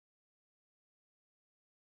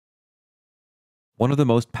One of the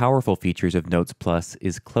most powerful features of Notes Plus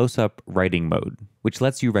is close-up writing mode, which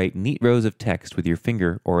lets you write neat rows of text with your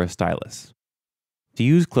finger or a stylus. To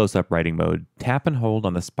use close-up writing mode, tap and hold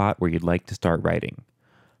on the spot where you'd like to start writing.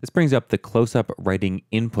 This brings up the close-up writing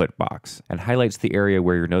input box and highlights the area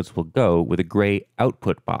where your notes will go with a gray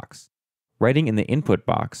output box. Writing in the input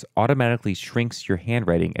box automatically shrinks your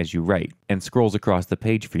handwriting as you write and scrolls across the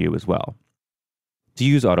page for you as well. To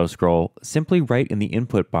use auto scroll, simply write in the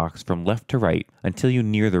input box from left to right until you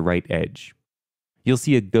near the right edge. You'll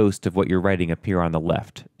see a ghost of what you're writing appear on the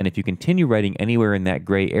left, and if you continue writing anywhere in that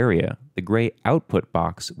gray area, the gray output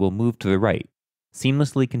box will move to the right,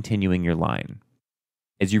 seamlessly continuing your line.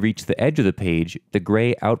 As you reach the edge of the page, the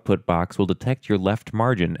gray output box will detect your left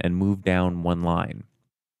margin and move down one line.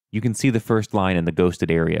 You can see the first line in the ghosted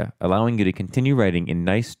area, allowing you to continue writing in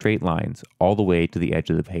nice straight lines all the way to the edge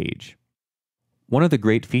of the page. One of the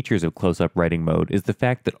great features of close-up writing mode is the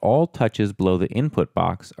fact that all touches below the input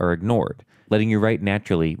box are ignored, letting you write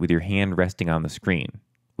naturally with your hand resting on the screen,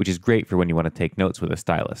 which is great for when you want to take notes with a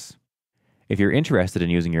stylus. If you're interested in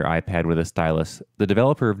using your iPad with a stylus, the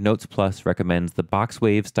developer of Notes Plus recommends the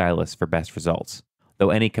Boxwave stylus for best results, though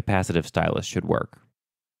any capacitive stylus should work.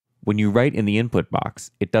 When you write in the input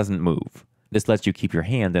box, it doesn't move. This lets you keep your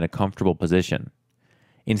hand in a comfortable position.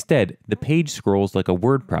 Instead, the page scrolls like a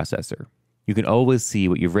word processor. You can always see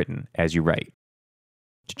what you've written as you write.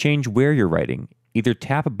 To change where you're writing, either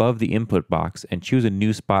tap above the input box and choose a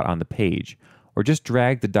new spot on the page, or just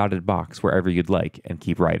drag the dotted box wherever you'd like and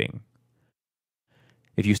keep writing.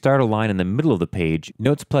 If you start a line in the middle of the page,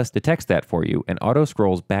 Notes Plus detects that for you and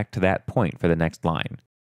auto-scrolls back to that point for the next line.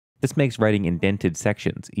 This makes writing indented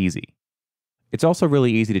sections easy. It's also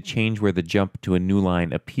really easy to change where the jump to a new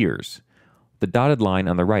line appears. The dotted line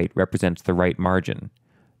on the right represents the right margin.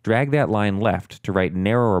 Drag that line left to write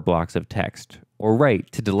narrower blocks of text, or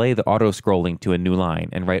right to delay the auto-scrolling to a new line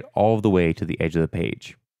and write all the way to the edge of the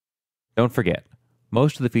page. Don't forget,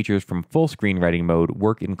 most of the features from full screen writing mode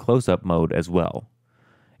work in close-up mode as well.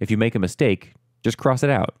 If you make a mistake, just cross it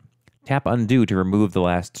out. Tap undo to remove the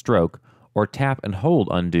last stroke, or tap and hold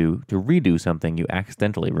undo to redo something you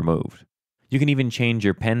accidentally removed. You can even change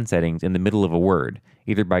your pen settings in the middle of a word,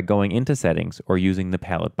 either by going into settings or using the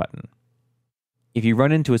palette button. If you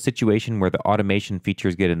run into a situation where the automation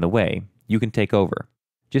features get in the way, you can take over.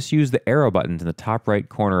 Just use the arrow buttons in the top right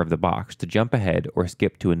corner of the box to jump ahead or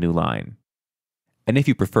skip to a new line. And if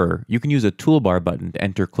you prefer, you can use a toolbar button to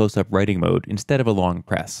enter close-up writing mode instead of a long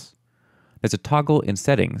press. There's a toggle in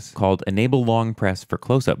settings called Enable Long Press for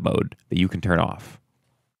close-up mode that you can turn off.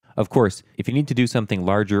 Of course, if you need to do something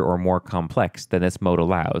larger or more complex than this mode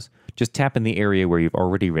allows, just tap in the area where you've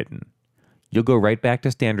already written. You'll go right back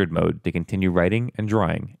to standard mode to continue writing and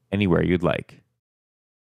drawing anywhere you'd like.